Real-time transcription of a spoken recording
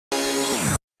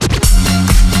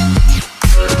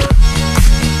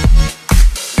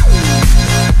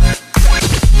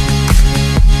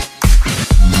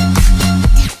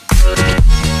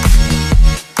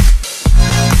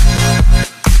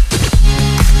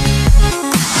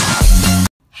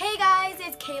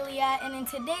Kayliah, and in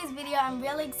today's video I'm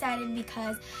really excited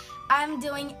because I'm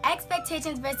doing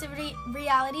expectations versus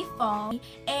reality fall.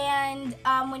 And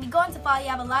when you go into fall, you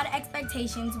have a lot of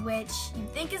expectations, which you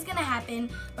think is gonna happen,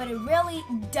 but it really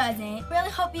doesn't. Really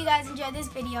hope you guys enjoyed this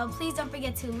video. Please don't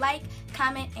forget to like,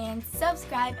 comment, and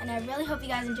subscribe. And I really hope you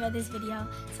guys enjoyed this video.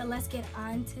 So let's get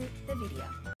on to the video.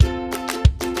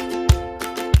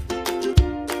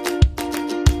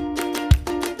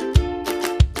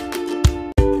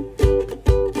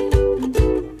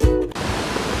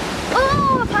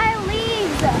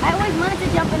 I always wanted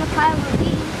to jump in a pile of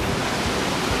leaves.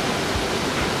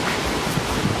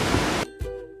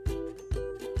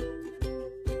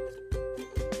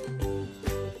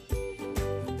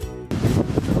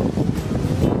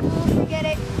 Forget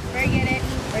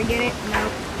it.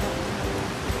 Nope.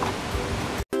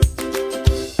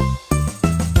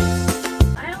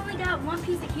 I only got one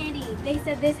piece of candy. They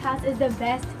said this house is the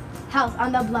best house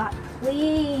on the block.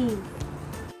 Please.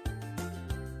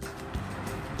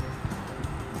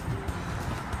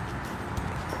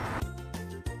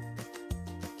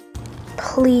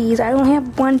 Please, I don't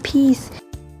have one piece.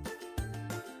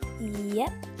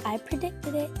 Yep, I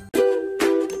predicted it.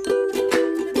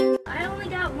 I only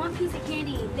got one piece of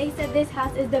candy. They said this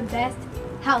house is the best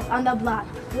house on the block.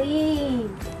 Please.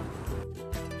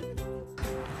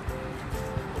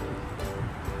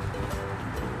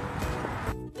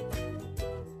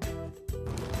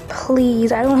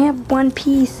 Please, I don't have one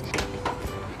piece.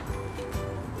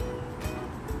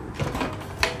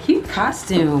 Cute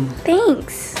costume.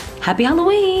 Thanks. Happy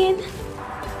Halloween!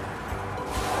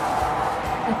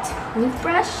 A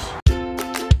toothbrush?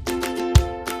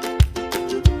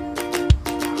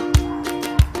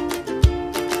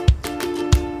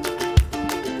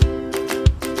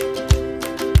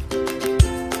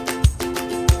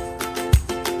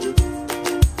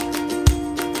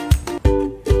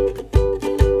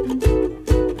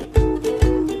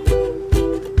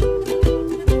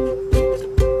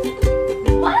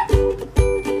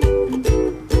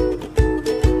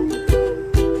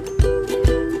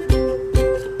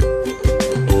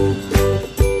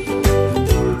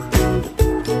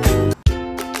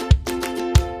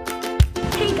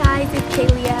 It's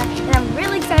Kayliah, and I'm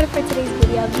really excited for today's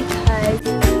video because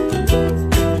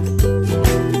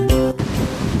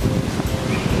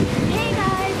hey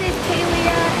guys, it's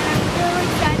Kayliah, and I'm really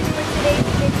excited for today's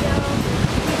video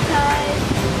because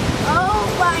oh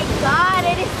my god,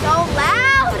 it is so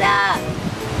loud!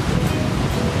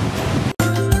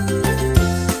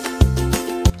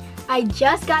 I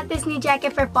just got this new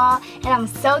jacket for fall, and I'm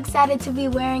so excited to be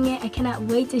wearing it. I cannot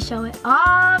wait to show it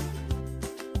off.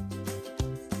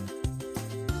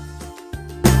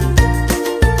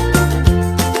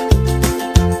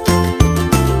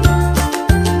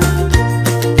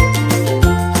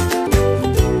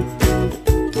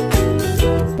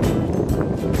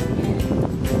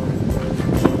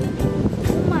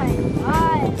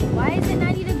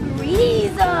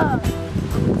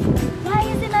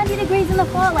 In the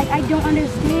fall, like, I don't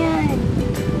understand.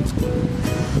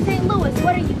 St. Louis,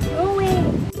 what are you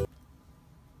doing?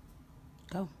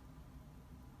 Go.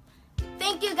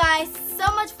 Thank you guys so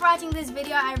much for watching this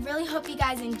video. I really hope you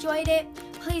guys enjoyed it.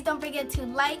 Please don't forget to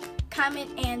like, comment,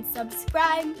 and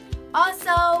subscribe. Also,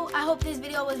 I hope this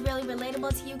video was really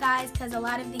relatable to you guys because a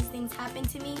lot of these things happen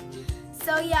to me.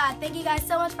 So yeah, thank you guys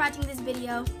so much for watching this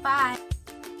video. Bye.